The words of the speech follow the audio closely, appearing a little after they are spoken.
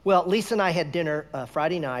Well, Lisa and I had dinner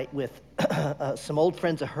Friday night with some old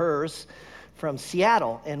friends of hers from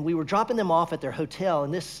Seattle, and we were dropping them off at their hotel,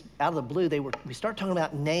 and this, out of the blue, we started talking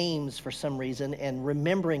about names for some reason and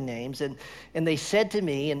remembering names, and they said to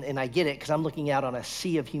me, and I get it, because I'm looking out on a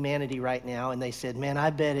sea of humanity right now, and they said, man, I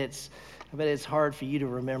bet it's hard for you to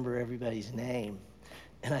remember everybody's name.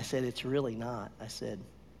 And I said, it's really not. I said,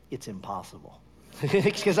 it's impossible.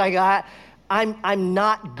 Because I'm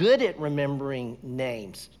not good at remembering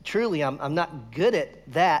names. Truly, I'm not good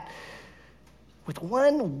at that, with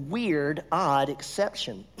one weird, odd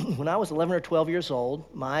exception. When I was 11 or 12 years old,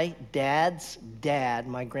 my dad's dad,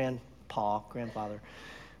 my grandfather,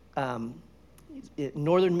 in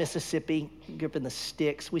northern Mississippi, grew up in the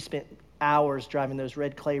sticks. We spent hours driving those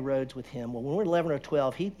red clay roads with him. Well, when we were 11 or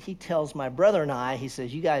 12, he tells my brother and I, he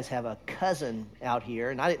says, you guys have a cousin out here,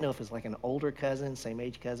 and I didn't know if it was like an older cousin, same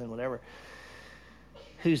age cousin, whatever,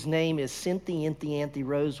 whose name is Cynthia Anthony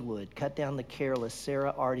Rosewood, cut down the careless,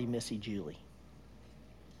 Sarah Artie Missy Julie.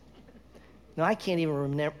 Now, I can't even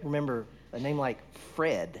remember a name like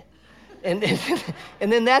Fred. And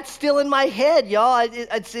then that's still in my head, y'all.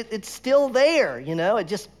 It's still there, you know. It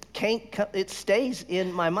just it stays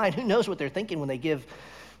in my mind. Who knows what they're thinking when they give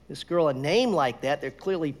this girl a name like that? They're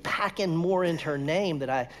clearly packing more into her name that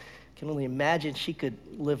I can only imagine she could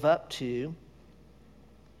live up to.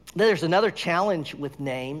 Then there's another challenge with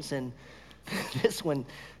names, and this one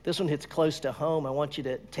hits close to home. I want you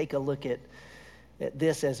to take a look at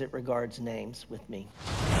this as it regards names with me.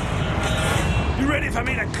 You ready for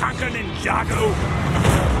me to conquer Ninjago?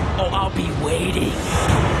 Oh, I'll be waiting.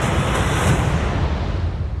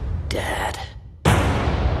 Dad.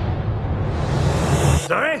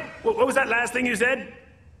 Sorry? What was that last thing you said?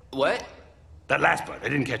 What? That last part, I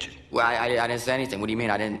didn't catch it. Well, I didn't say anything. What do you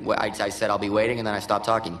mean? I said I'll be waiting, and then I stopped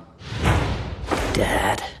talking.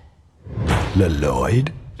 Dad.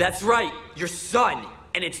 Lloyd? That's right, your son,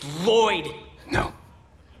 and it's Lloyd. No.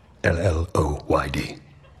 Lloyd.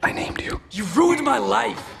 I named you. You ruined my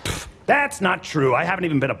life. That's not true. I haven't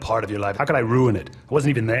even been a part of your life. How could I ruin it? I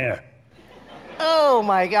wasn't even there. Oh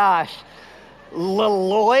my gosh,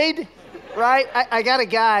 Lloyd, right? I got a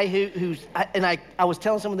guy I was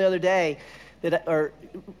telling someone the other day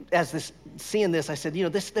seeing this, I said, you know,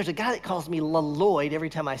 there's a guy that calls me Lloyd every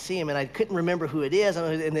time I see him, and I couldn't remember who it is.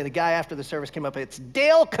 And then a guy after the service came up, it's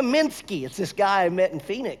Dale Kaminsky. It's this guy I met in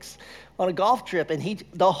Phoenix on a golf trip, and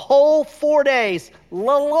the whole 4 days,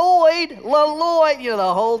 Lloyd, you know,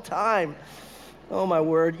 the whole time. Oh my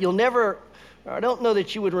word, I don't know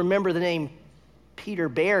that you would remember the name Peter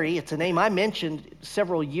Barry. It's a name I mentioned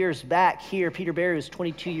several years back here. Peter Barry was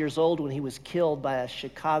 22 years old when he was killed by a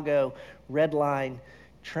Chicago Red Line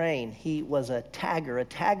train. He was a tagger. A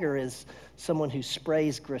tagger is someone who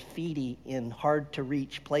sprays graffiti in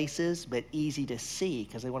hard-to-reach places, but easy to see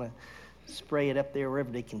because they want to spray it up there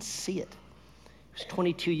wherever they can see it. He was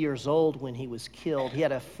 22 years old when he was killed. He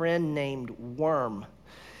had a friend named Worm,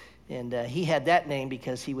 and he had that name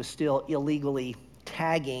because he was still illegally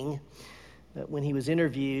tagging. When he was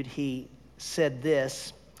interviewed, he said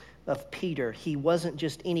this of Peter: he wasn't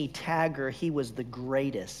just any tagger, he was the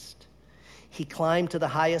greatest. He climbed to the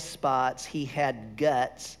highest spots, he had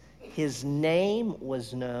guts, his name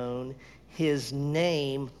was known, his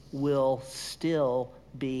name will still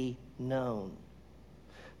be known.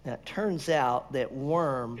 Now, it turns out that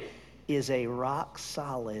Worm is a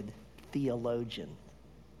rock-solid theologian.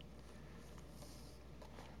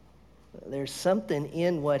 There's something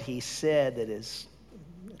in what he said that is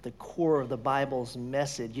at the core of the Bible's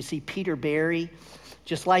message. You see, Peter Barry,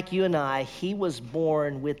 just like you and I, he was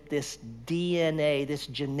born with this DNA, this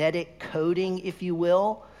genetic coding, if you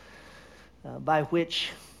will, by which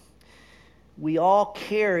we all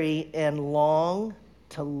carry and long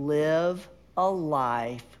to live a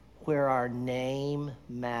life where our name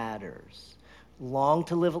matters. Long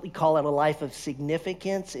to live, we call it a life of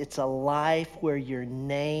significance. It's a life where your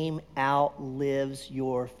name outlives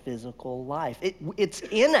your physical life. It's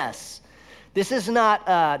in us. This is not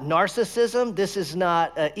narcissism. This is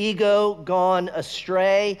not ego gone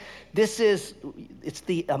astray. It's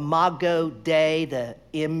the imago Dei, the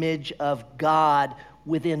image of God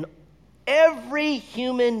within every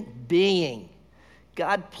human being.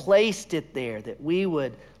 God placed it there that we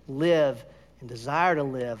would live and desire to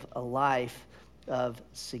live a life of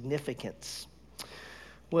significance.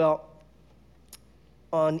 Well,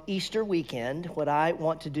 on Easter weekend, what I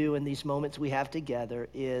want to do in these moments we have together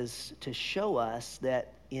is to show us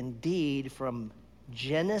that indeed from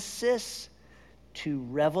Genesis to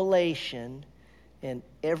Revelation and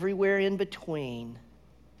everywhere in between,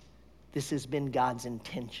 this has been God's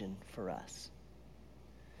intention for us.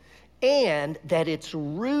 and that it's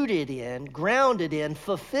rooted in, grounded in,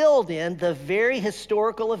 fulfilled in the very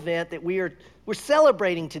historical event that we're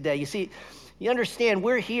celebrating today. You see, you understand,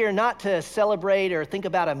 we're here not to celebrate or think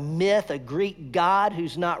about a myth, a Greek god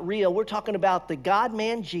who's not real. We're talking about the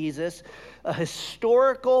God-man Jesus, a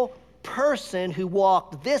historical person who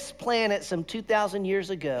walked this planet some 2,000 years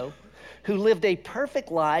ago, who lived a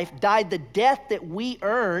perfect life, died the death that we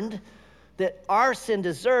earned, that our sin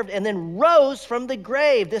deserved, and then rose from the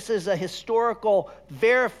grave. This is a historical,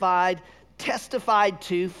 verified, testified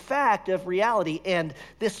to fact of reality. And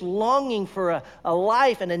this longing for a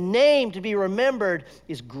life and a name to be remembered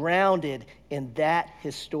is grounded in that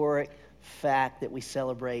historic fact that we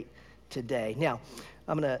celebrate today. Now,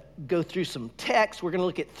 I'm going to go through some texts. We're going to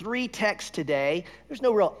look at 3 texts today. There's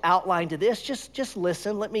no real outline to this. Just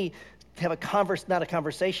listen. Let me have not a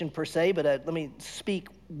conversation per se, but let me speak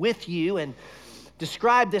with you and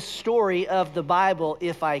describe this story of the Bible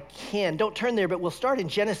if I can. Don't turn there, but we'll start in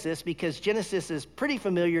Genesis because Genesis is pretty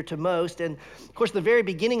familiar to most. And of course, the very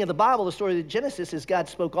beginning of the Bible, the story of Genesis is God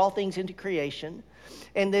spoke all things into creation.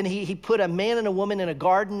 And then he put a man and a woman in a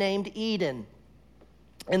garden named Eden.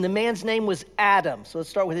 And the man's name was Adam. So let's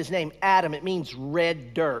start with his name, Adam. It means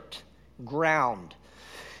red dirt, ground.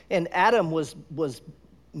 And Adam was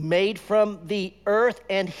made from the earth,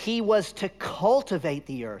 and he was to cultivate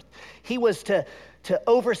the earth. He was to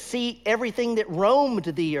oversee everything that roamed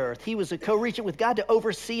the earth. He was a co-regent with God to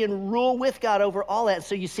oversee and rule with God over all that.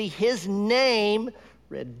 So you see his name,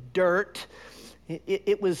 red dirt,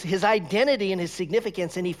 it was his identity and his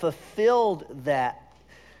significance, and he fulfilled that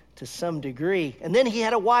to some degree. And then he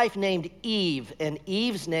had a wife named Eve, and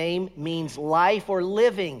Eve's name means life or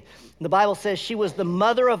living. The Bible says she was the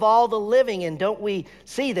mother of all the living, and don't we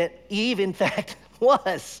see that Eve, in fact,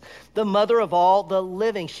 was the mother of all the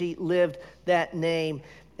living? She lived that name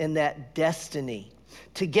and that destiny.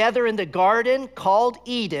 Together in the garden called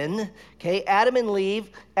Eden, okay, Adam and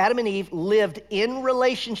Eve lived in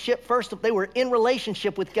relationship. First, they were in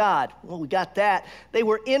relationship with God. Well, we got that. They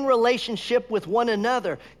were in relationship with one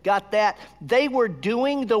another. Got that. They were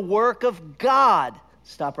doing the work of God.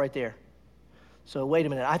 Stop right there. So wait a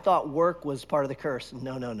minute. I thought work was part of the curse.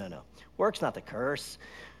 No. Work's not the curse.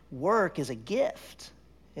 Work is a gift.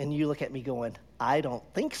 And you look at me going, I don't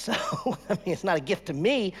think so. I mean, it's not a gift to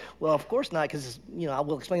me. Well, of course not, because, I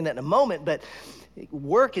will explain that in a moment. But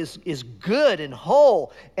work is good and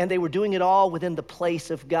whole, and they were doing it all within the place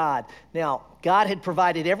of God. Now, God had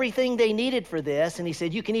provided everything they needed for this, and he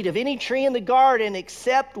said, you can eat of any tree in the garden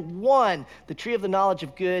except one, the tree of the knowledge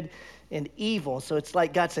of good and evil. So it's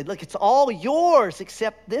like God said, look, it's all yours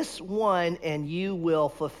except this one, and you will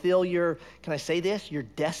fulfill your, can I say this, your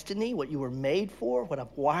destiny, what you were made for, what I've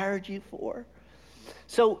wired you for.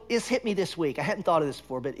 So it's hit me this week. I hadn't thought of this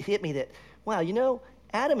before, but it hit me that, wow,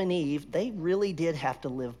 Adam and Eve, they really did have to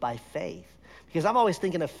live by faith. Because I'm always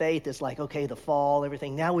thinking of faith as like, okay, the fall,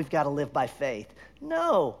 everything. Now we've got to live by faith.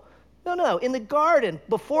 No. In the garden,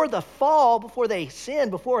 before the fall, before they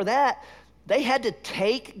sinned, before that, they had to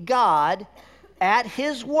take God at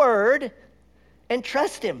his word and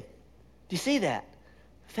trust him. Do you see that?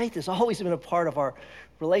 Faith has always been a part of our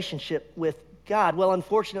relationship with God. Well,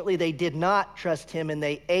 unfortunately, they did not trust him, and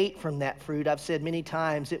they ate from that fruit. I've said many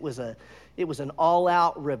times it was an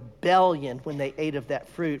all-out rebellion when they ate of that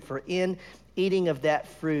fruit. For in eating of that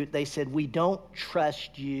fruit, they said, we don't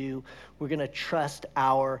trust you. We're going to trust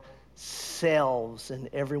ourselves. And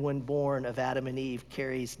everyone born of Adam and Eve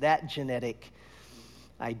carries that genetic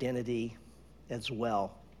identity as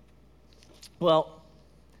well. Well,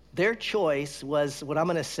 their choice was what I'm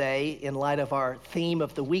going to say in light of our theme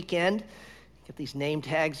of the weekend. Get these name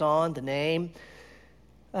tags on, the name.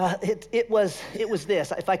 It was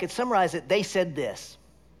this. If I could summarize it, they said this.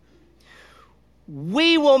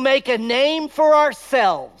 We will make a name for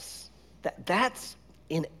ourselves. That's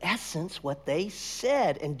in essence what they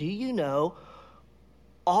said. And do you know,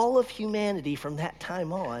 all of humanity from that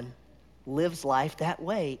time on lives life that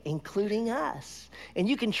way, including us. And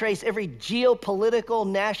you can trace every geopolitical,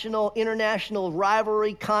 national, international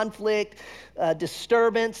rivalry, conflict,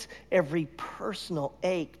 disturbance, every personal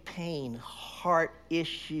ache, pain, heart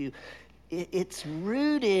issue. It's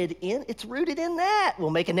rooted in that.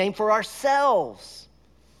 We'll make a name for ourselves.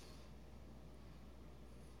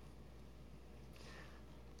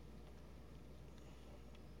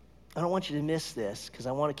 I don't want you to miss this because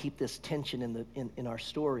I want to keep this tension in our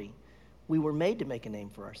story. We were made to make a name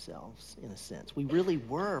for ourselves, in a sense. We really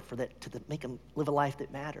were for that, live a life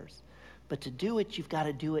that matters. But to do it, you've got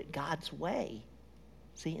to do it God's way.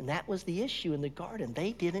 See, and that was the issue in the garden.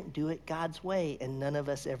 They didn't do it God's way, and none of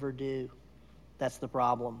us ever do. That's the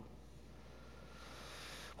problem.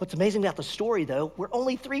 What's amazing about the story, though, we're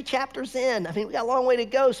only 3 chapters in. I mean, we got a long way to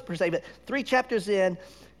go, per se, but 3 chapters in,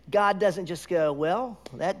 God doesn't just go, well,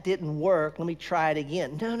 that didn't work. Let me try it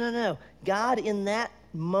again. No. God, in that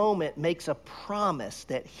moment, makes a promise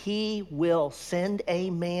that he will send a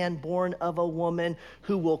man born of a woman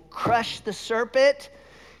who will crush the serpent,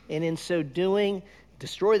 and in so doing,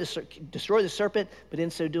 destroy the serpent, but in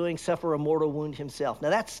so doing, suffer a mortal wound himself. Now,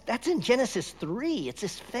 that's in Genesis 3. It's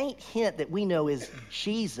this faint hint that we know is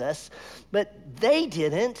Jesus, but they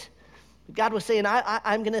didn't. God was saying,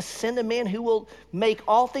 I'm going to send a man who will make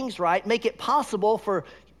all things right, make it possible for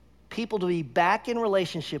people to be back in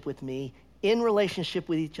relationship with me, in relationship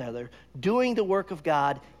with each other, doing the work of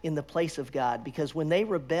God in the place of God. Because when they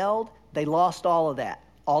rebelled, they lost all of that.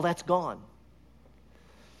 All that's gone.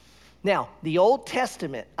 Now, the Old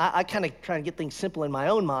Testament, I kind of try to get things simple in my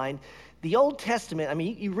own mind. The Old Testament, I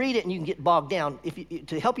mean, you read it and you can get bogged down.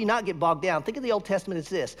 To help you not get bogged down, think of the Old Testament as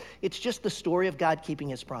this. It's just the story of God keeping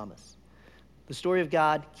his promise. The story of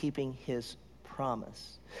God keeping his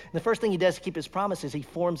promise. And the first thing he does to keep his promise is he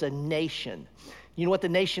forms a nation. You know what the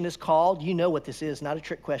nation is called? You know what this is, not a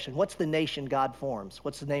trick question. What's the nation God forms?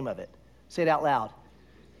 What's the name of it? Say it out loud.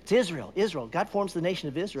 It's Israel. Israel. God forms the nation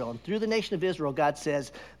of Israel. And through the nation of Israel, God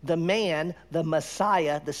says, the man, the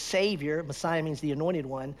Messiah, the Savior, Messiah means the anointed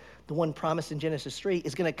one, the one promised in Genesis 3,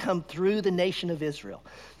 is going to come through the nation of Israel.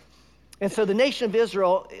 And so the nation of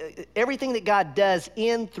Israel, everything that God does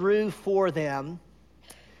in, through, for them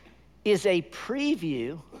is a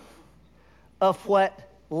preview of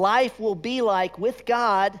what life will be like with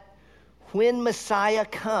God when Messiah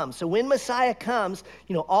comes. So when Messiah comes,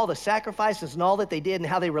 you know, all the sacrifices and all that they did and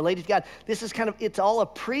how they related to God, this is it's all a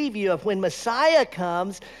preview of when Messiah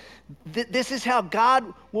comes, this is how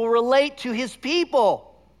God will relate to his people.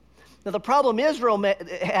 Now, the problem Israel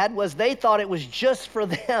had was they thought it was just for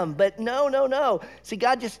them, but no. See,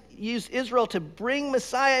 God just used Israel to bring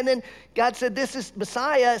Messiah, and then God said, this is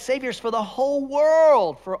Messiah, Savior's for the whole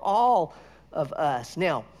world, for all of us.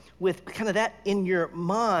 Now, with kind of that in your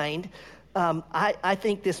mind, I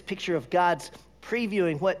think this picture of God's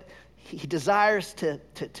previewing what he desires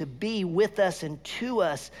to be with us and to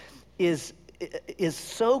us is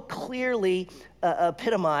so clearly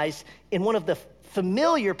epitomized in one of the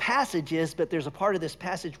familiar passages, but there's a part of this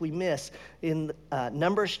passage we miss in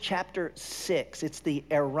Numbers chapter 6. It's the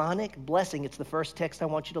Aaronic blessing. It's the first text I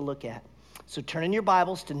want you to look at. So turn in your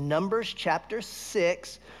Bibles to Numbers chapter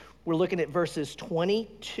 6. We're looking at verses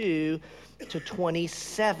 22 to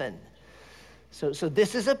 27. So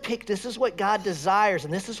this is this is what God desires,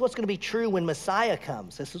 and this is what's going to be true when Messiah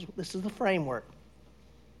comes. This is the framework.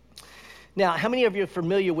 Now, how many of you are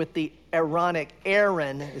familiar with the Aaronic,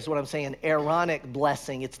 Aaron is what I'm saying, Aaronic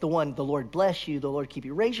blessing? It's the one, the Lord bless you, the Lord keep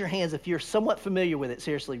you. Raise your hands if you're somewhat familiar with it.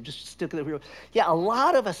 Seriously, just stick with it. Yeah, a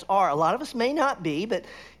lot of us are. A lot of us may not be, but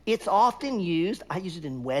it's often used. I use it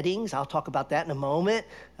in weddings. I'll talk about that in a moment.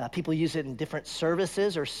 People use it in different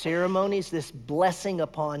services or ceremonies, this blessing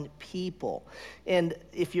upon people. And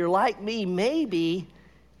if you're like me, maybe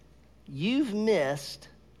you've missed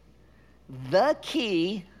the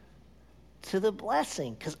key to the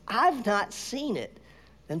blessing, because I've not seen it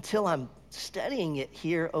until I'm studying it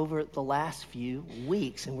here over the last few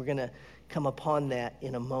weeks, and we're going to come upon that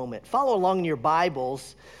in a moment. Follow along in your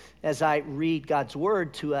Bibles as I read God's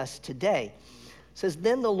word to us today. It says,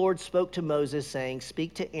 Then the Lord spoke to Moses, saying,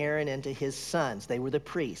 Speak to Aaron and to his sons, they were the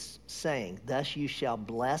priests, saying, Thus you shall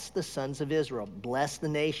bless the sons of Israel, bless the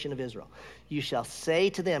nation of Israel. You shall say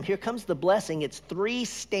to them, here comes the blessing, it's 3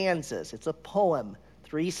 stanzas, it's a poem.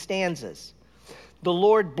 3 stanzas. The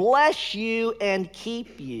Lord bless you and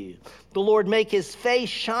keep you. The Lord make his face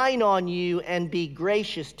shine on you and be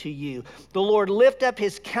gracious to you. The Lord lift up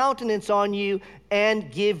his countenance on you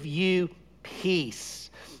and give you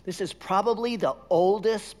peace. This is probably the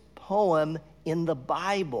oldest poem in the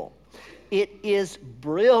Bible. It is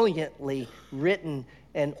brilliantly written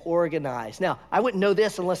and organized. Now, I wouldn't know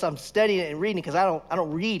this unless I'm studying it and reading it, because I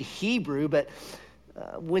don't read Hebrew, but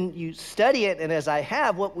when you study it, and as I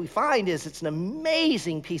have, what we find is it's an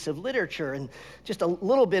amazing piece of literature. And just a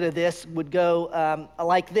little bit of this would go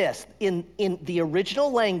like this. In the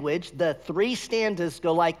original language, the 3 stanzas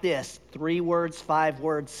go like this: 3 words, 5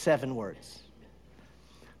 words, 7 words.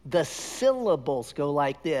 The syllables go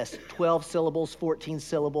like this: 12 syllables, 14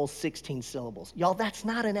 syllables, 16 syllables. Y'all, that's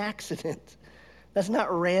not an accident. That's not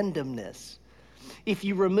randomness. If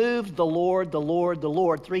you removed the Lord, the Lord, the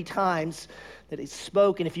Lord 3 times that it's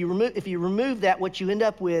spoken, if you remove that, what you end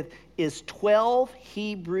up with is 12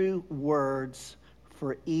 Hebrew words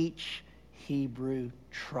for each Hebrew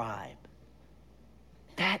tribe.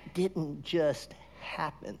 That didn't just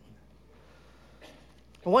happen.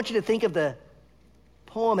 I want you to think of the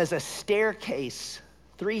poem as a staircase,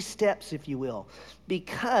 3 steps, if you will,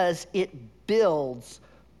 because it builds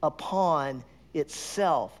upon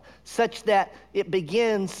itself, such that it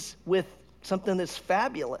begins with something that's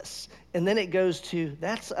fabulous, and then it goes to,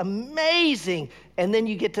 that's amazing, and then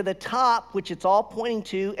you get to the top, which it's all pointing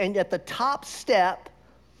to, and at the top step,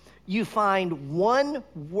 you find one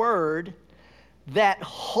word that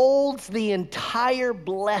holds the entire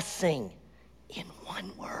blessing in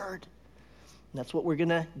one word. And that's what we're going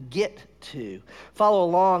to get to. Follow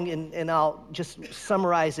along, and I'll just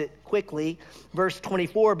summarize it quickly. Verse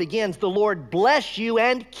 24 begins, the Lord bless you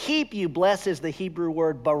and keep you. Bless is the Hebrew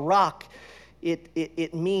word barak.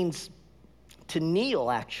 It means to kneel,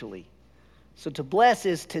 actually. So to bless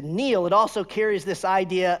is to kneel. It also carries this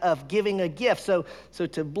idea of giving a gift. So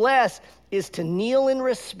to bless is to kneel in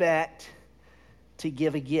respect, to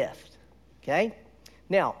give a gift. Okay?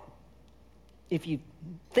 Now, if you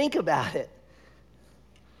think about it,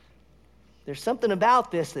 there's something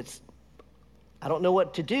about this that's, I don't know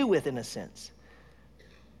what to do with in a sense.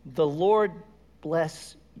 The Lord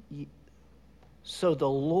bless you. So the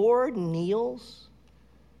Lord kneels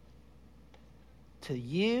to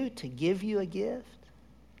you to give you a gift?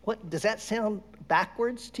 What, does that sound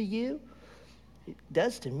backwards to you? It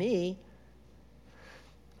does to me.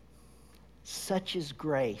 Such is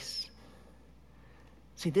grace.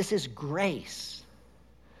 See, this is grace.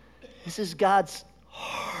 This is God's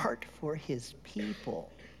heart for his people,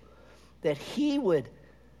 that he would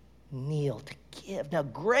kneel to give. Now,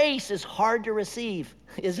 grace is hard to receive,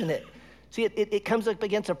 isn't it? See, it comes up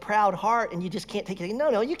against a proud heart, and you just can't take it.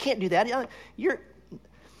 No, you can't do that.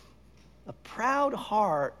 A proud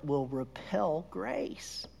heart will repel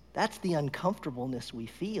grace. That's the uncomfortableness we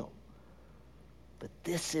feel. But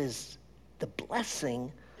this is the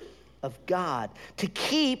blessing of God. To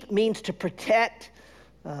keep means to protect,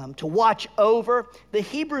 to watch over. The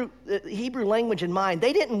Hebrew language in mind,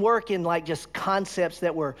 they didn't work in like just concepts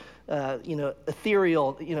that were,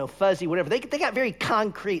 ethereal, fuzzy, whatever. They got very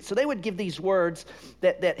concrete. So they would give these words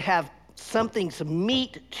that have some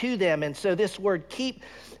meat to them. And so this word keep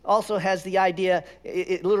also has the idea,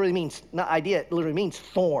 it literally means, not idea, it literally means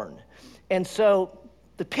thorn. And so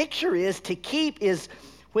the picture is to keep is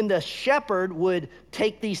when the shepherd would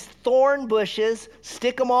take these thorn bushes,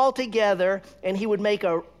 stick them all together, and he would make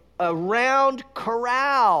a round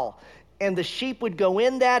corral. And the sheep would go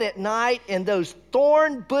in that at night, and those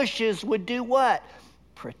thorn bushes would do what?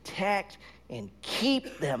 Protect and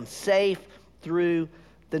keep them safe through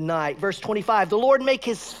the night. Verse 25, the Lord make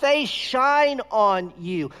his face shine on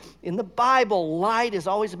you. In the Bible, light is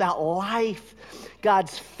always about life.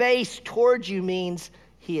 God's face towards you means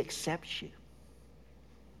he accepts you.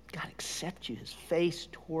 God accepts you, his face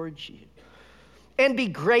towards you. And be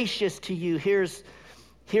gracious to you. Here's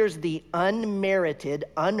the unmerited,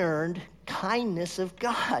 unearned kindness of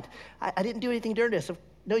God. I didn't do anything to earn this.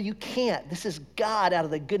 No, you can't. This is God out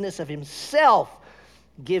of the goodness of himself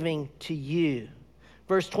giving to you.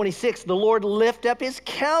 Verse 26, the Lord lift up his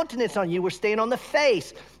countenance on you. We're staying on the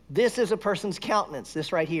face. This is a person's countenance,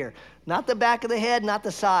 this right here. Not the back of the head, not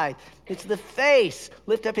the side. It's the face.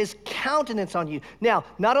 Lift up his countenance on you. Now,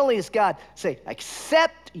 not only does God say,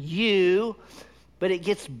 accept you, but it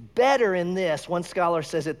gets better in this. One scholar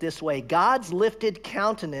says it this way. God's lifted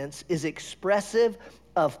countenance is expressive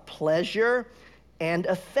of pleasure and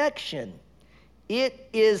affection. It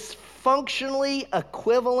is functionally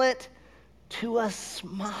equivalent to a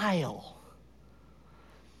smile.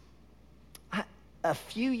 A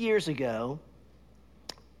few years ago,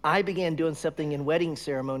 I began doing something in wedding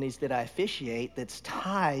ceremonies that I officiate that's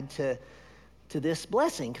tied to this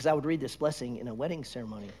blessing, because I would read this blessing in a wedding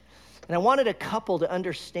ceremony. And I wanted a couple to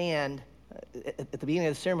understand at the beginning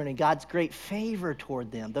of the ceremony God's great favor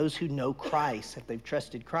toward them, those who know Christ, if they've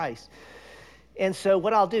trusted Christ. And so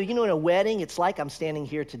what I'll do, in a wedding, it's like I'm standing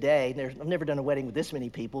here today. I've never done a wedding with this many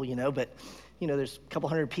people, but there's a couple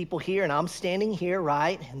hundred people here, and I'm standing here,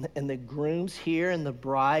 right? And the groom's here, and the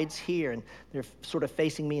bride's here, and they're sort of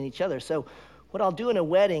facing me and each other. So what I'll do in a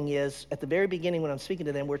wedding is, at the very beginning when I'm speaking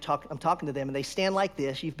to them, I'm talking to them, and they stand like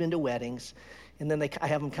this. You've been to weddings. And then I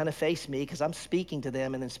have them kind of face me because I'm speaking to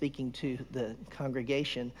them and then speaking to the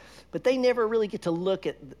congregation. But they never really get to look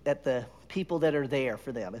at the people that are there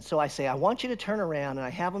for them. And so I say, I want you to turn around, and I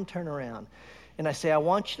have them turn around. And I say, I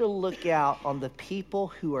want you to look out on the people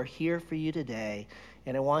who are here for you today,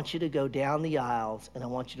 and I want you to go down the aisles, and I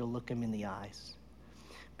want you to look them in the eyes.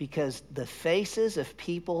 Because the faces of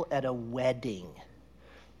people at a wedding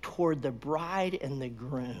toward the bride and the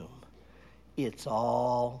groom, it's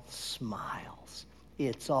all smiles.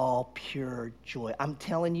 It's all pure joy. I'm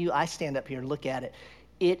telling you, I stand up here and look at it.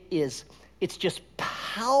 it's just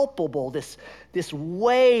palpable, this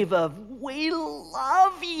wave of, we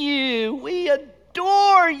love you, we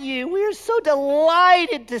adore you, we are so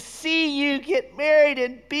delighted to see you get married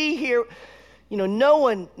and be here. You know, no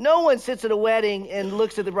one sits at a wedding and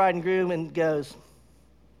looks at the bride and groom and goes,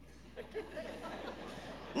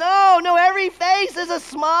 no, every face is a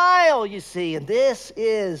smile, you see. And this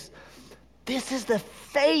is the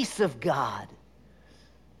face of God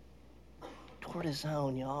toward his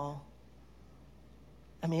own, y'all.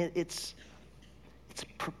 I mean, it's a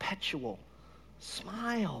perpetual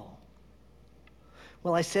smile.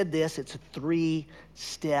 Well, I said this, it's 3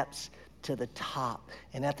 steps to the top.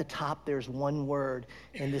 And at the top, there's one word.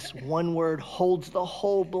 And this one word holds the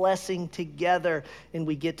whole blessing together. And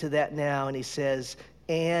we get to that now. And he says,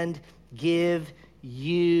 and give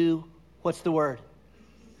you, what's the word?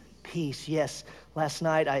 Peace. Yes. Last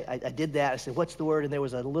night, I did that. I said, what's the word? And there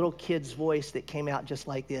was a little kid's voice that came out just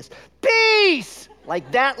like this. Peace!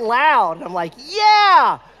 Like that loud. And I'm like,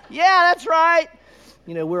 yeah, that's right.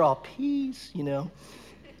 You know, we're all peace, you know.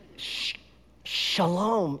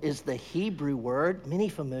 Shalom is the Hebrew word. Many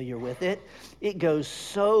familiar with it. It goes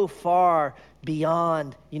so far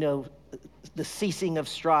beyond, you know, the ceasing of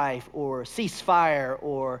strife or ceasefire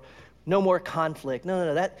or no more conflict.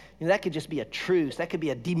 No, that could just be a truce. That could be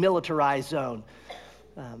a demilitarized zone.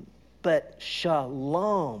 But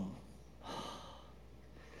shalom,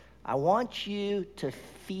 I want you to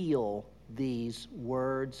feel these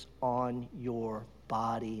words on your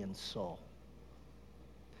body and soul.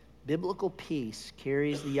 Biblical peace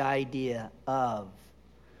carries the idea of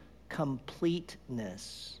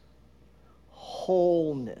completeness,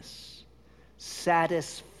 wholeness,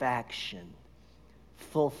 satisfaction,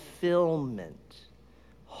 fulfillment,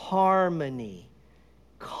 harmony,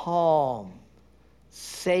 calm,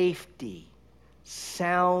 safety,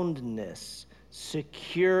 soundness,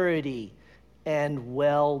 security, and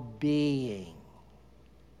well-being.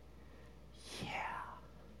 Yeah,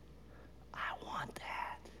 I want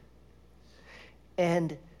that.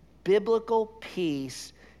 And biblical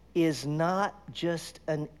peace is not just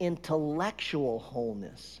an intellectual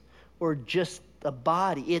wholeness or just the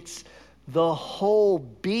body. It's the whole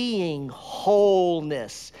being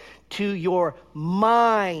wholeness to your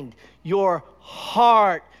mind, your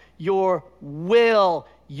heart, your will,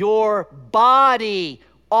 your body.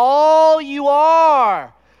 All you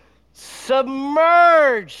are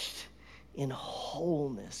submerged in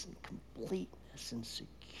wholeness and completeness and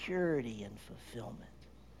security and fulfillment.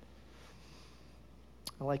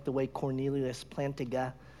 I like the way Cornelius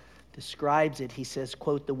Plantinga describes it. He says,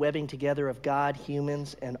 quote, the webbing together of God,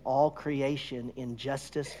 humans, and all creation in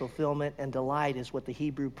justice, fulfillment, and delight is what the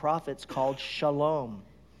Hebrew prophets called shalom.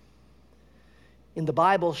 In the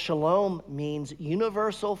Bible, shalom means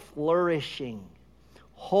universal flourishing,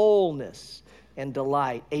 wholeness, and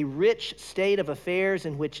delight, a rich state of affairs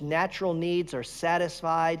in which natural needs are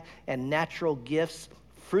satisfied and natural gifts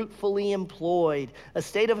fruitfully employed, a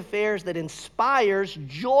state of affairs that inspires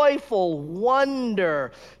joyful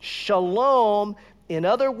wonder. Shalom, in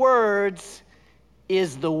other words,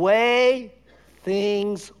 is the way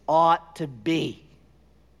things ought to be.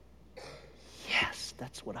 Yes,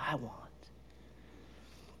 that's what I want.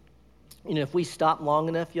 You know, if we stop long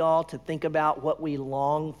enough, y'all, to think about what we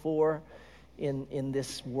long for in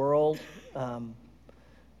this world,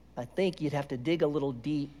 I think you'd have to dig a little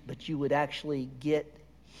deep, but you would actually get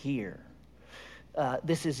here.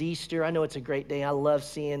 This is Easter. I know it's a great day. I love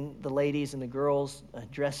seeing the ladies and the girls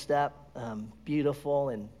dressed up, beautiful,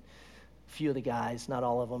 and a few of the guys, not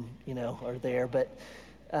all of them, you know, are there. But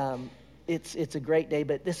it's a great day.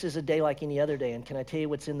 But this is a day like any other day. And can I tell you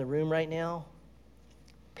what's in the room right now?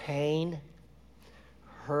 Pain,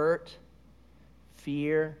 hurt,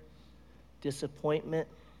 fear, disappointment,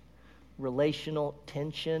 relational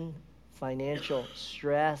tension, financial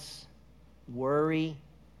stress, worry,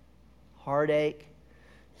 heartache,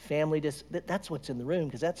 family that's what's in the room,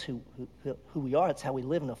 because that's who we are. It's how we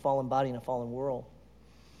live in a fallen body in a fallen world.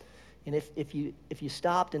 And if you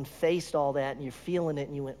stopped and faced all that and you're feeling it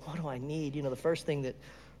and you went, what do I need? You know, the first thing that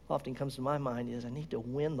often comes to my mind is I need to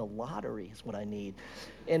win the lottery is what I need.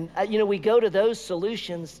 And, you know, we go to those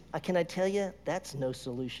solutions. Can I tell you, that's no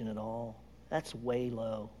solution at all. That's way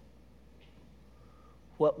low.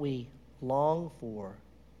 What we long for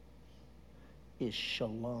is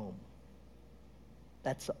shalom.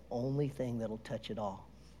 That's the only thing that'll touch it all.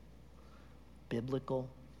 Biblical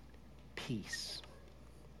peace.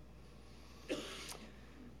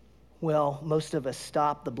 Well, most of us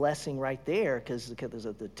stop the blessing right there because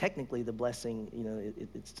technically the blessing, you know,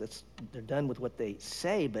 they're done with what they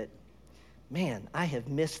say. But man, I have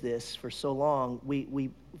missed this for so long.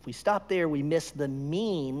 If we stop there, we miss the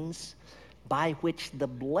means by which the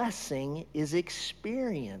blessing is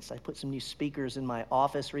experienced. I put some new speakers in my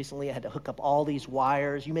office recently. I had to hook up all these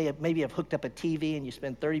wires. You maybe have hooked up a TV and you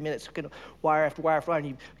spend 30 minutes hooking up wire after wire after wire, and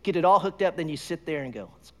you get it all hooked up, then you sit there and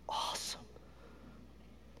go, it's awesome.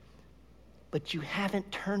 But you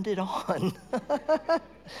haven't turned it on.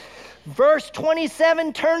 Verse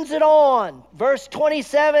 27 turns it on. Verse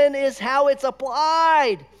 27 is how it's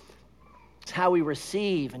applied. It's how we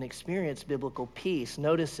receive and experience biblical peace.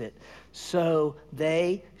 Notice it. So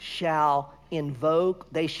they shall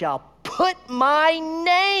put my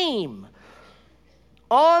name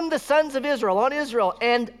on the sons of Israel, on Israel,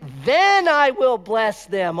 and then I will bless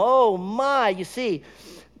them. Oh my, you see,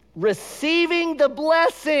 receiving the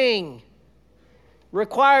blessing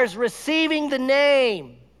requires receiving the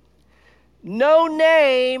name. No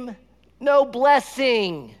name, no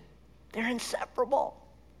blessing. They're inseparable.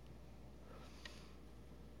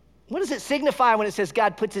 What does it signify when it says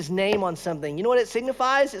God puts his name on something? You know what it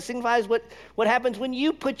signifies? It signifies what happens when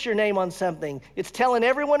you put your name on something. It's telling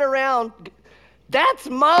everyone around, that's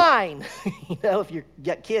mine. If you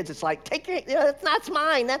got kids, it's like, that's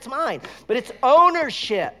mine, that's mine. But it's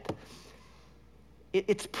ownership.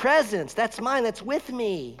 It's presence. That's mine, that's with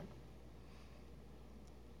me.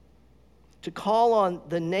 To call on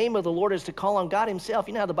the name of the Lord is to call on God himself.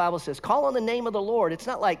 You know how the Bible says, call on the name of the Lord. It's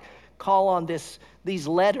not like call on these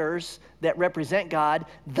letters that represent God.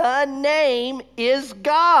 The name is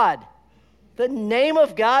God. The name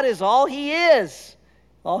of God is all he is,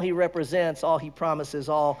 all he represents, all he promises,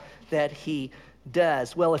 all that he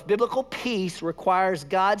does. Well, if biblical peace requires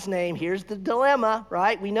God's name, here's the dilemma,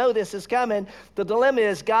 right? We know this is coming. The dilemma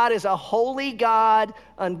is God is a holy God,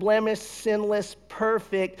 unblemished, sinless,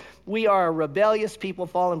 perfect. We are a rebellious people,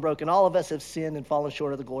 fallen, broken. All of us have sinned and fallen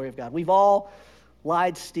short of the glory of God. We've all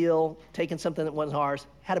lied, steal, taken something that wasn't ours,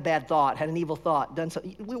 had a bad thought, had an evil thought, done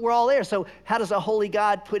something. We're all there. So how does a holy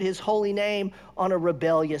God put his holy name on a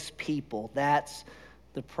rebellious people? That's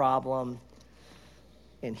the problem.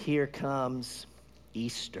 And here comes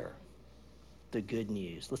Easter, the good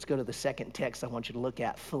news. Let's go to the second text I want you to look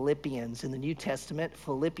at, Philippians in the New Testament,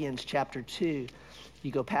 Philippians chapter 2.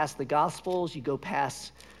 You go past the Gospels, you go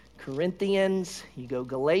past Corinthians, you go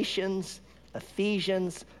Galatians,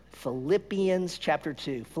 Ephesians, Philippians chapter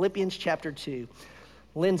 2. Philippians chapter 2.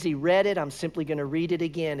 Lindsay read it. I'm simply going to read it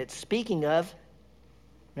again. It's speaking of,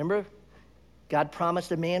 remember, God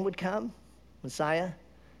promised a man would come, Messiah.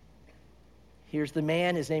 Here's the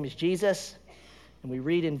man. His name is Jesus. And we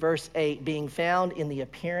read in verse 8, being found in the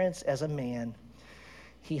appearance as a man,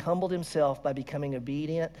 he humbled himself by becoming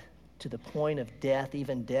obedient to the point of death,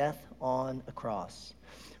 even death on a cross.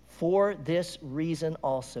 For this reason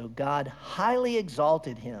also, God highly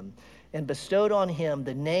exalted him and bestowed on him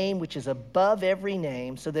the name which is above every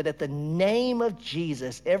name, so that at the name of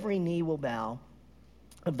Jesus every knee will bow,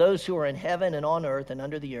 of those who are in heaven and on earth and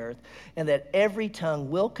under the earth, and that every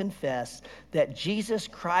tongue will confess that Jesus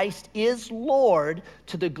Christ is Lord,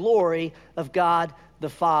 to the glory of God the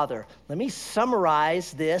Father. Let me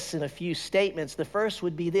summarize this in a few statements. The first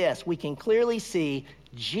would be this. We can clearly see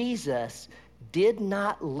Jesus did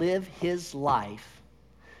not live his life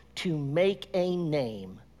to make a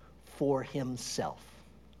name for himself.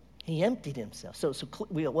 He emptied himself.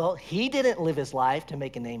 Well, he didn't live his life to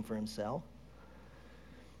make a name for himself,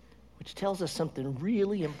 which tells us something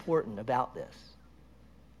really important about this.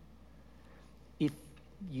 If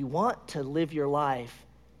you want to live your life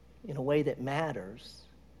in a way that matters,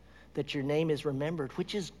 that your name is remembered,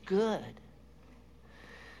 which is good,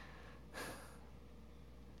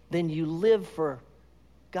 then you live for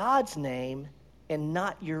God's name and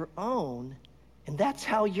not your own, and that's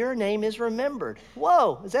how your name is remembered.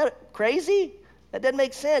 Whoa, is that crazy? That doesn't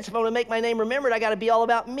make sense. If I want to make my name remembered, I got to be all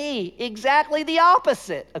about me. Exactly the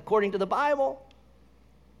opposite, according to the Bible,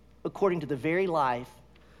 according to the very life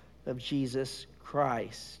of Jesus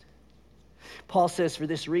Christ. Paul says, for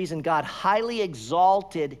this reason, God highly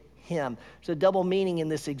exalted him. There's a double meaning in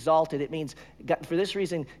this exalted. It means, for this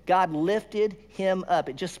reason, God lifted him up.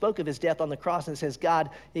 It just spoke of his death on the cross, and it says God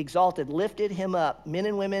exalted, lifted him up. Men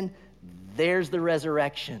and women, there's the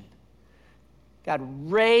resurrection. God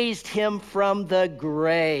raised him from the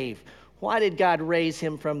grave. Why did God raise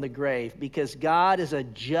him from the grave? Because God is a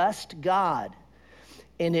just God,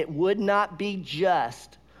 and it would not be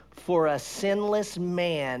just for a sinless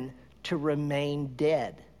man to remain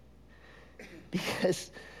dead.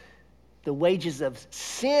 Because the wages of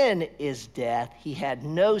sin is death. He had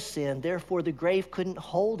no sin, therefore the grave couldn't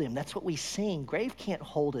hold him. That's what we sing. Grave can't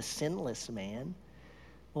hold a sinless man.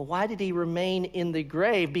 Well, why did he remain in the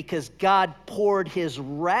grave? Because God poured his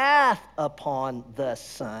wrath upon the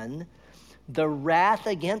Son, the wrath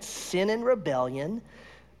against sin and rebellion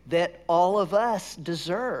that all of us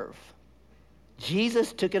deserve.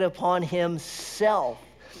 Jesus took it upon himself.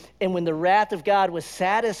 And when the wrath of God was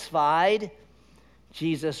satisfied,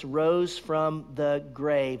 Jesus rose from the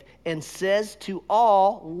grave and says to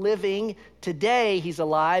all living today, he's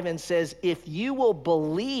alive, and says, if you will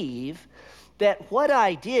believe that what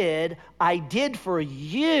I did for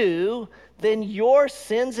you, then your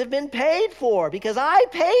sins have been paid for because I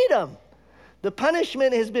paid them. The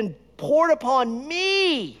punishment has been poured upon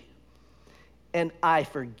me. And I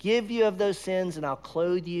forgive you of those sins, and I'll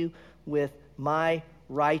clothe you with my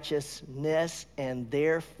righteousness, and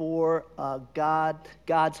therefore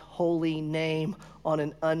God's holy name on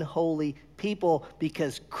an unholy people,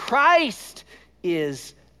 because Christ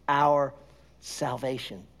is our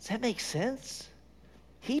salvation. Does that make sense?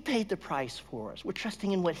 He paid the price for us. We're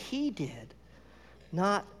trusting in what he did,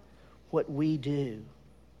 not what we do.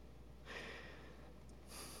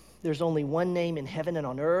 There's only one name in heaven and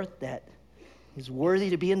on earth that is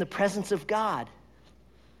worthy to be in the presence of God.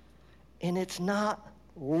 And it's not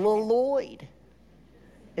Lloyd.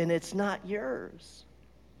 And it's not yours.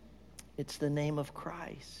 It's the name of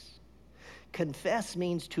Christ. Confess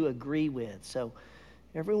means to agree with. So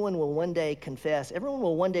everyone will one day confess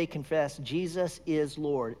Jesus is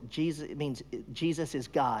Lord. It means Jesus is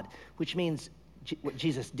God, which means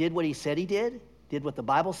Jesus did what he said he did what the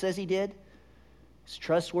Bible says he did. It's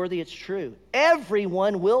trustworthy, it's true.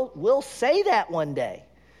 Everyone will say that one day.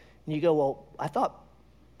 And you go, well, I thought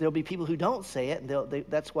there'll be people who don't say it, and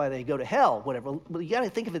that's why they go to hell, whatever. But you got to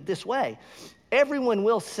think of it this way. Everyone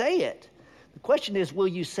will say it. The question is, will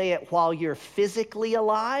you say it while you're physically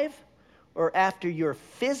alive or after you're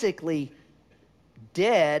physically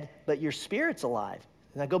dead, but your spirit's alive?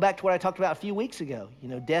 And I go back to what I talked about a few weeks ago.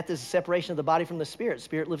 Death is a separation of the body from the spirit.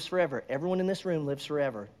 Spirit lives forever. Everyone in this room lives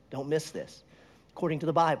forever. Don't miss this. According to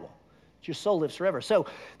the Bible, your soul lives forever. So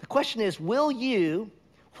the question is, will you,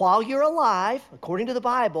 while you're alive, according to the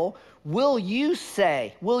Bible, will you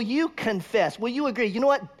say, will you confess, will you agree, you know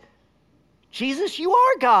what, Jesus, you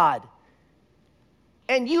are God.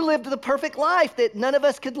 And you lived the perfect life that none of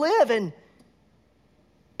us could live. And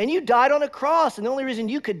you died on a cross. And the only reason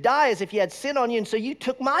you could die is if you had sin on you. And so you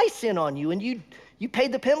took my sin on you. And you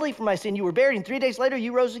paid the penalty for my sin. You were buried. And 3 days later,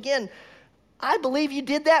 you rose again. I believe you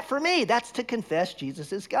did that for me. That's to confess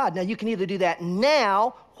Jesus is God. Now, you can either do that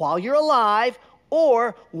now while you're alive,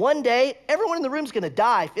 or one day, everyone in the room is going to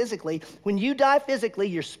die physically. When you die physically,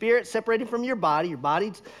 your spirit's separated from your body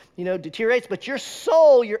deteriorates, but your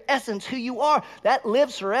soul, your essence, who you are, that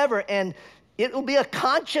lives forever, and it will be a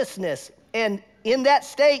consciousness. And in that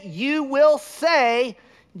state, you will say,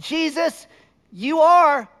 Jesus, you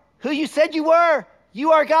are who you said you were.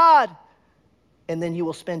 You are God. And then you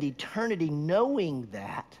will spend eternity knowing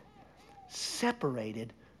that,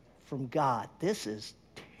 separated from God. This is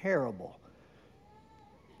terrible.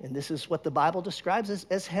 And this is what the Bible describes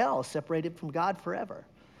as hell, separated from God forever.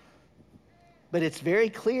 But it's very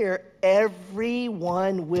clear,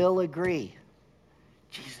 everyone will agree.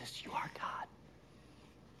 Jesus, you are God.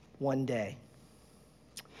 One day.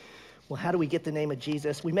 Well, how do we get the name of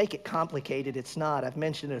Jesus? We make it complicated. It's not. I've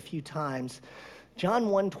mentioned it a few times. John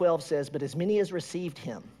 1:12 says, but as many as received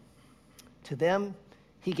him, to them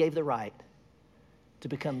he gave the right to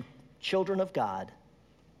become children of God.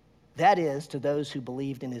 That is, to those who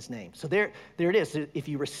believed in his name. So there it is. If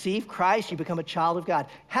you receive Christ, you become a child of God.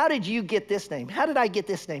 How did you get this name? How did I get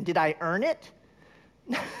this name? Did I earn it?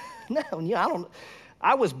 No,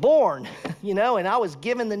 I was born, and I was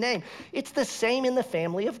given the name. It's the same in the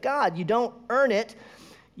family of God. You don't earn it.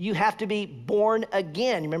 You have to be born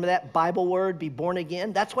again. You remember that Bible word, be born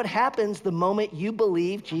again? That's what happens the moment you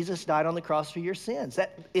believe Jesus died on the cross for your sins.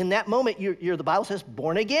 In that moment, you're the Bible says,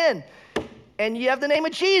 born again. And you have the name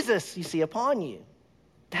of Jesus, you see, upon you.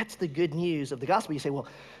 That's the good news of the gospel. You say, well,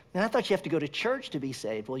 man, I thought you have to go to church to be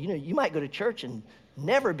saved. Well, you might go to church and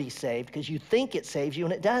never be saved because you think it saves you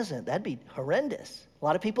and it doesn't. That'd be horrendous. A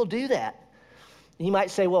lot of people do that. And you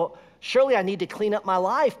might say, well, surely I need to clean up my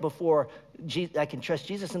life before I can trust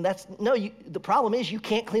Jesus. And the problem is you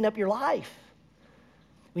can't clean up your life.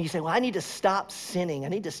 When you say, well, I need to stop sinning. I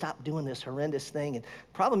need to stop doing this horrendous thing. And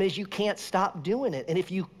the problem is you can't stop doing it. And if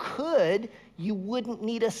you could, you wouldn't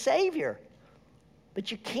need a Savior. But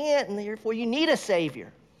you can't, and therefore you need a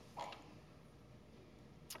Savior.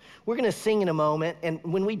 We're going to sing in a moment. And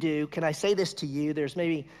when we do, can I say this to you? There's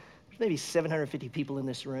maybe 750 people in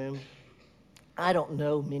this room. I don't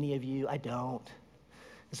know many of you. I don't.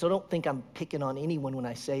 So don't think I'm picking on anyone when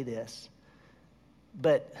I say this.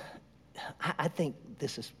 But I think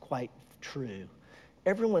this is quite true.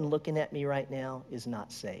 Everyone looking at me right now is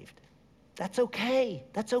not saved. That's okay.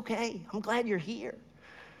 That's okay. I'm glad you're here.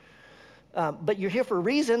 But you're here for a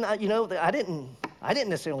reason. I didn't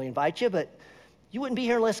necessarily invite you, but you wouldn't be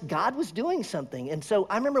here unless God was doing something. And so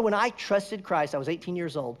I remember when I trusted Christ, I was 18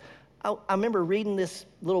 years old. I remember reading this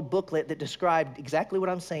little booklet that described exactly what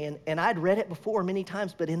I'm saying, and I'd read it before many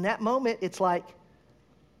times, but in that moment, it's like,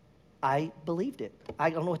 I believed it. I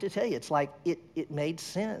don't know what to tell you. It's like it made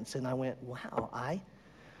sense, and I went, wow,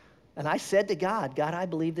 and I said to God, I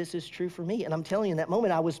believe this is true for me. And I'm telling you, in that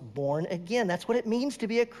moment, I was born again. That's what it means to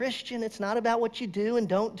be a Christian. It's not about what you do and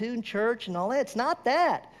don't do in church and all that. It's not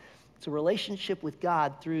that. It's a relationship with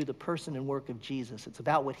God through the person and work of Jesus. It's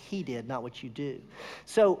about what he did, not what you do.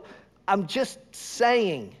 So I'm just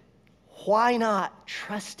saying, why not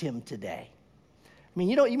trust him today? I mean,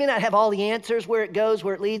 you may not have all the answers, where it goes,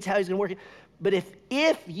 where it leads, how he's going to work it. But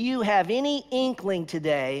if you have any inkling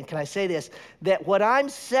today, and can I say this, that what I'm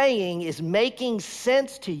saying is making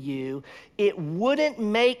sense to you, it wouldn't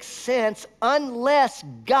make sense unless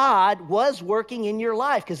God was working in your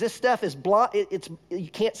life, because this stuff is you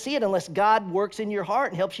can't see it unless God works in your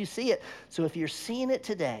heart and helps you see it. So if you're seeing it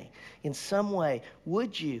today in some way,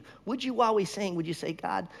 would you while we sing, would you say,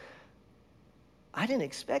 God, I didn't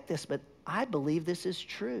expect this, but I believe this is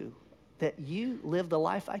true, that you lived the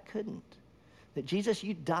life I couldn't. That Jesus,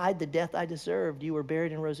 you died the death I deserved. You were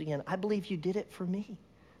buried and rose again. I believe you did it for me.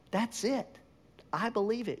 That's it. I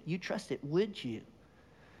believe it. You trust it. Would you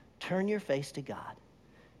turn your face to God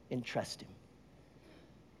and trust him?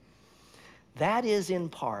 That is in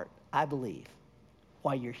part, I believe,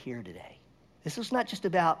 why you're here today. This is not just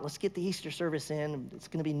about, let's get the Easter service in. It's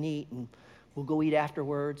going to be neat, and we'll go eat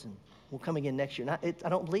afterwards, and we'll come again next year. I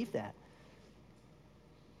don't believe that.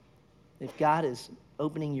 If God is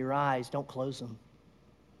opening your eyes, don't close them.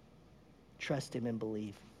 Trust him and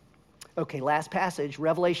believe. Okay, last passage,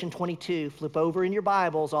 Revelation 22. Flip over in your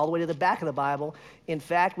Bibles all the way to the back of the Bible. In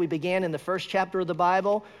fact, we began in the first chapter of the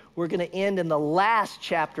Bible. We're going to end in the last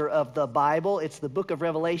chapter of the Bible. It's the book of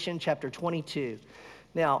Revelation, chapter 22.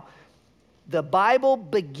 Now, the Bible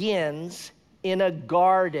begins in a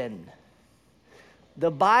garden.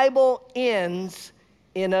 The Bible ends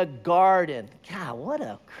in a garden. God, what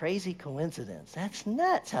a crazy coincidence. That's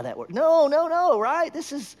nuts how that works. No, right?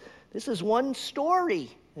 This is one story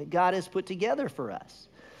that God has put together for us.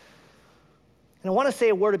 And I want to say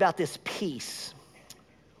a word about this peace.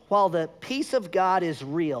 While the peace of God is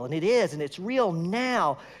real, and it is, and it's real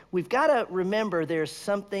now, we've got to remember there's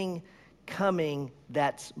something coming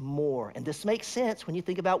that's more. And this makes sense when you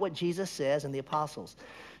think about what Jesus says and the apostles.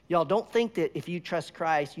 Y'all, don't think that if you trust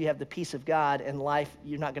Christ, you have the peace of God and life,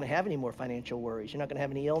 you're not going to have any more financial worries. You're not going to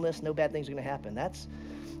have any illness. No bad things are going to happen. That's,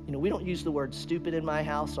 we don't use the word stupid in my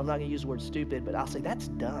house, so I'm not going to use the word stupid, but I'll say that's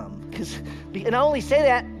dumb. And I only say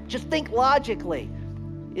that, just think logically.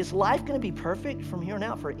 Is life going to be perfect from here on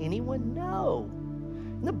out for anyone? No.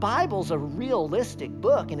 And the Bible's a realistic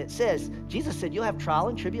book, and it says, Jesus said, you'll have trial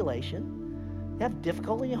and tribulation. You have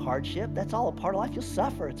difficulty and hardship. That's all a part of life. You'll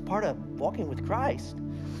suffer. It's part of walking with Christ.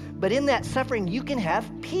 But in that suffering, you can have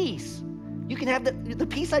peace. You can have the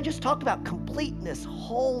peace I just talked about, completeness,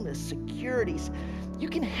 wholeness, security. You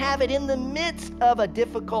can have it in the midst of a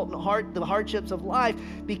difficult and the hardships of life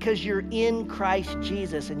because you're in Christ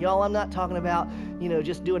Jesus. And y'all, I'm not talking about,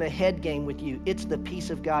 just doing a head game with you. It's the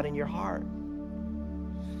peace of God in your heart.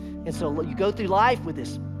 And so you go through life with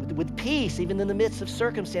this, with peace, even in the midst of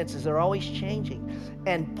circumstances that are always changing.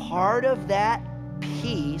 And part of that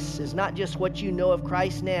peace is not just what you know of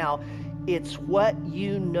Christ now, it's what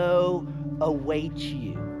you know awaits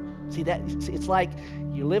you. See, it's like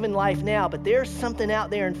you're living life now, but there's something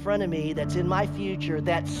out there in front of me that's in my future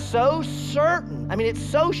that's so certain. I mean, it's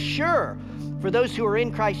so sure for those who are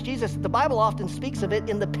in Christ Jesus. The Bible often speaks of it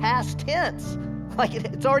in the past tense, like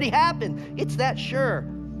it's already happened. It's that sure.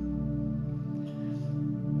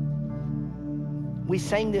 We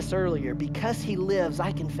sang this earlier. Because he lives,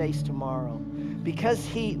 I can face tomorrow. Because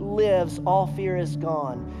he lives, all fear is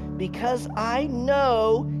gone. Because I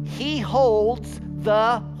know he holds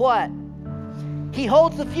the what? He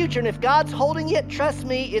holds the future. And if God's holding it, trust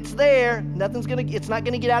me, it's there. It's not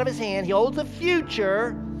gonna get out of his hand. He holds the future.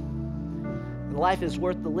 And life is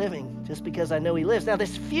worth the living just because I know he lives. Now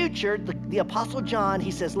this future, the Apostle John,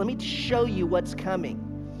 he says, let me show you what's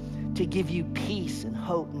coming to give you peace and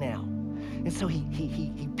hope now. And so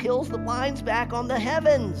he peels the blinds back on the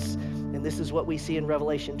heavens. And this is what we see in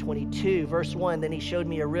Revelation 22, verse 1. Then he showed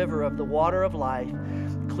me a river of the water of life,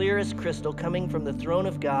 clear as crystal, coming from the throne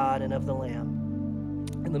of God and of the Lamb.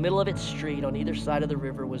 And In the middle of its street, on either side of the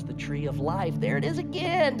river, was the tree of life. There it is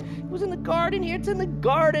again. It was in the garden here. It's in the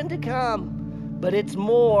garden to come. But it's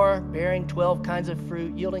more, bearing 12 kinds of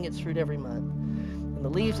fruit, yielding its fruit every month. And the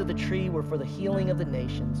leaves of the tree were for the healing of the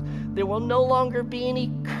nations. There will no longer be any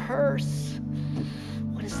curse.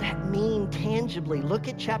 What does that mean tangibly? Look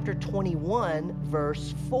at chapter 21,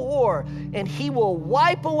 verse 4. And he will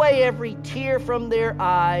wipe away every tear from their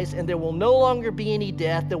eyes, and there will no longer be any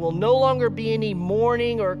death. There will no longer be any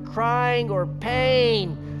mourning or crying or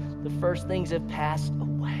pain. The first things have passed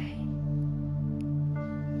away.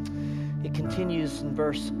 It continues in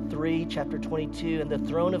verse 3, chapter 22. And the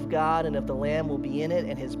throne of God and of the Lamb will be in it,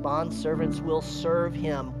 and his bondservants will serve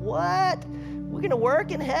him. What? We're going to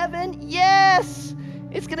work in heaven? Yes!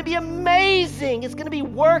 It's going to be amazing. It's going to be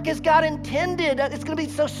work as God intended. It's going to be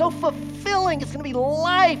so fulfilling. It's going to be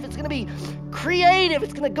life. It's going to be creative.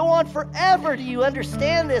 It's going to go on forever. Do you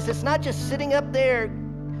understand this? It's not just sitting up there.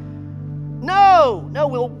 No,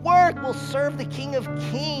 we'll work. We'll serve the King of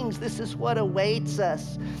Kings. This is what awaits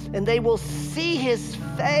us. And they will see his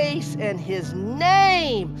face, and his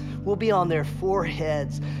name will be on their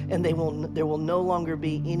foreheads. And there will no longer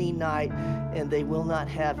be any night, and they will not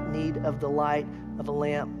have need of the light of a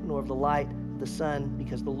lamp, nor of the light of the sun,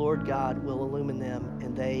 because the Lord God will illumine them,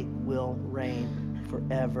 and they will reign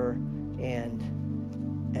forever and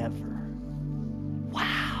ever.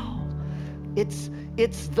 Wow. It's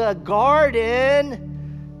the garden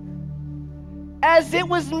as it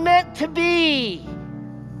was meant to be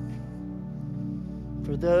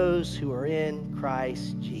for those who are in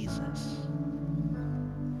Christ Jesus.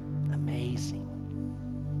 Amazing.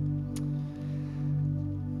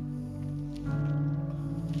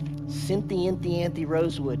 Cynthia, Anthony,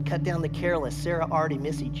 Rosewood, Cut Down the Careless, Sarah, Artie,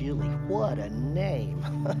 Missy, Julie. What a name,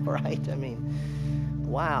 right? I mean,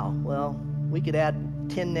 wow. Well, we could add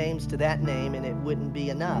 10 names to that name and it wouldn't be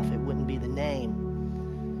enough. It wouldn't be the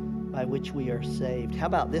name by which we are saved. How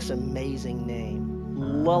about this amazing name?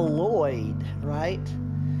 LaLloyd, right?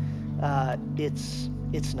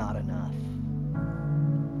 It's not enough.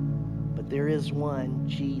 But there is one,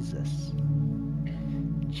 Jesus.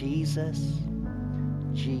 Jesus.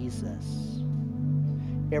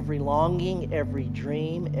 Every longing, every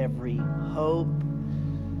dream, every hope,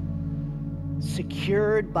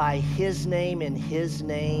 secured by his name and his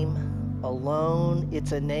name alone.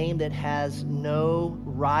 It's a name that has no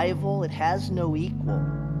rival. It has no equal.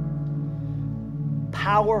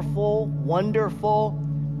 Powerful, wonderful,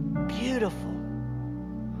 beautiful.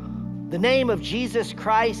 The name of Jesus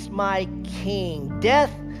Christ, my King.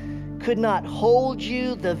 Death could not hold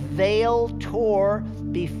you. The veil tore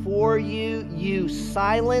before you. You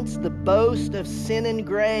silenced the boast of sin and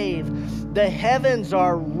grave. The heavens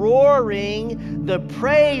are roaring the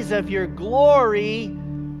praise of your glory,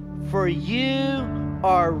 for you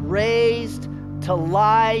are raised to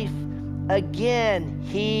life again.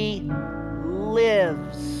 He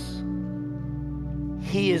lives.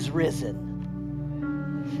 He is risen.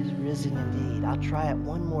 He's risen indeed. I'll try it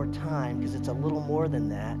one more time because it's a little more than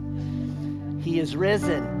that. He is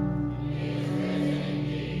risen.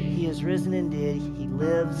 He is risen indeed. He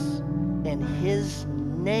lives, and his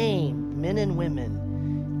name, men and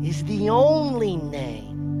women, is the only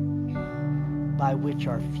name by which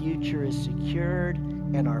our future is secured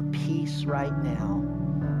and our peace right now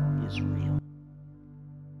is real.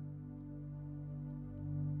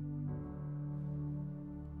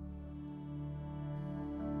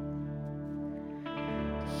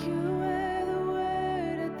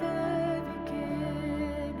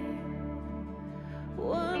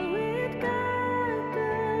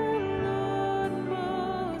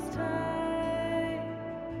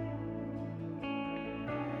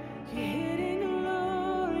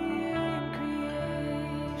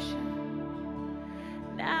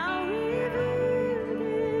 Now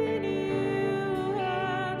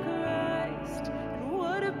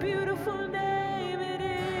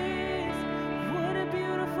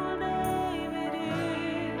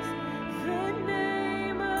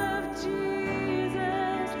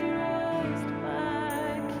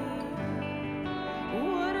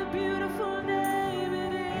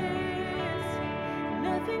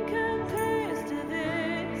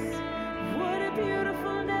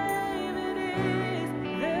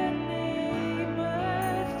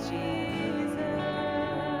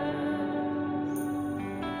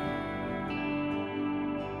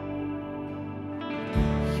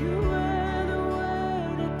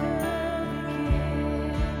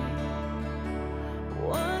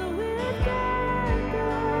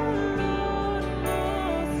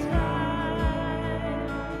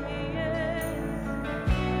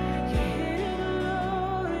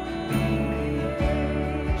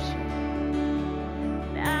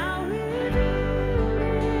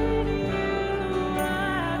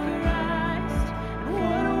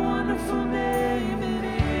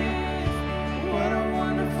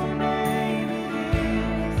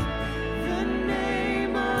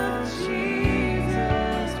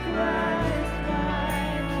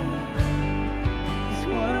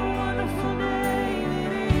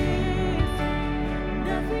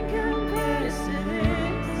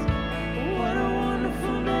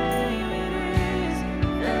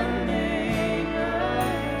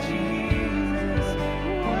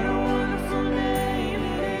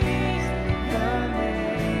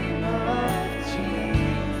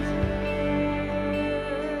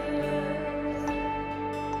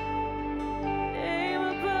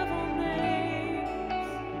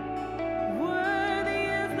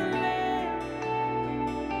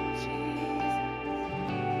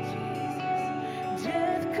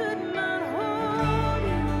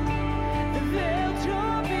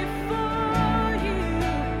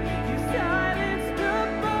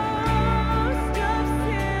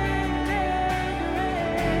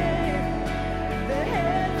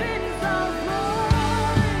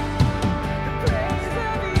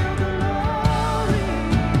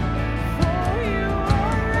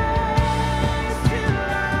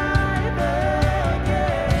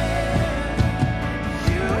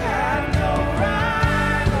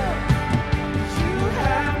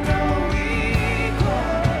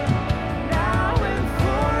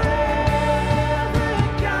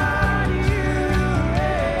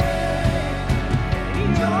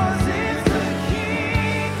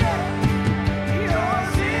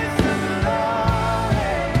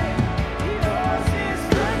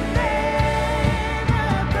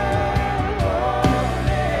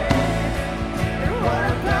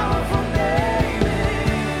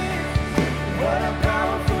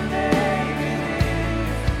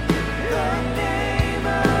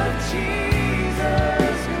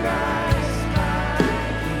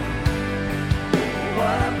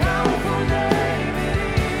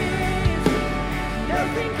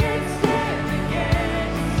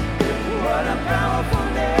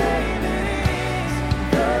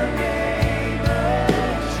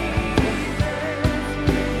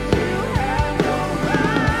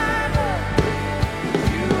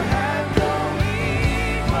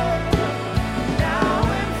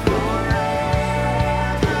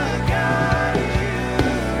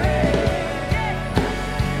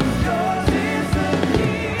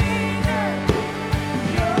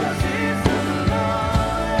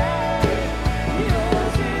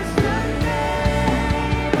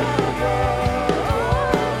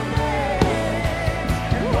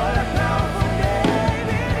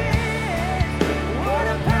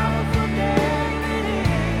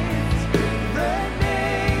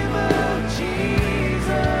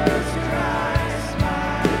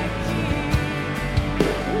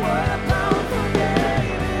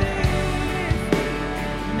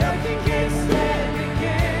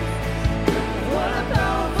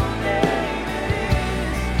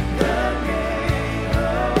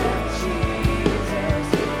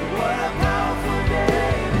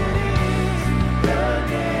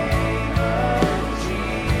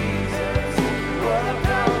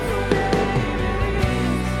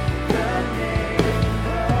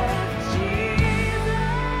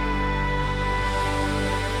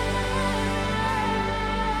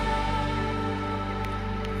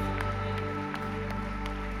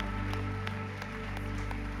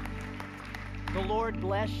The Lord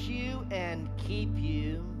bless you and keep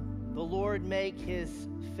you. The Lord make his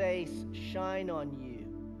face shine on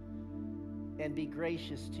you and be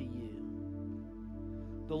gracious to you.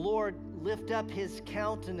 The Lord lift up his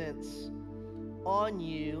countenance on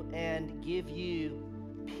you and give you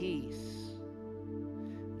peace.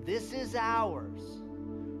 This is ours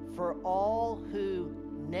for all who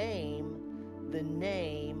name the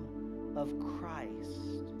name of Christ.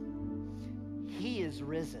 He is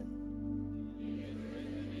risen.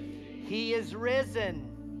 He is risen.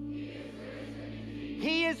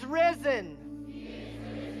 He is risen.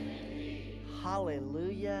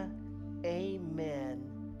 Hallelujah. Amen.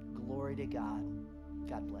 Glory to God.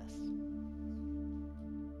 God bless.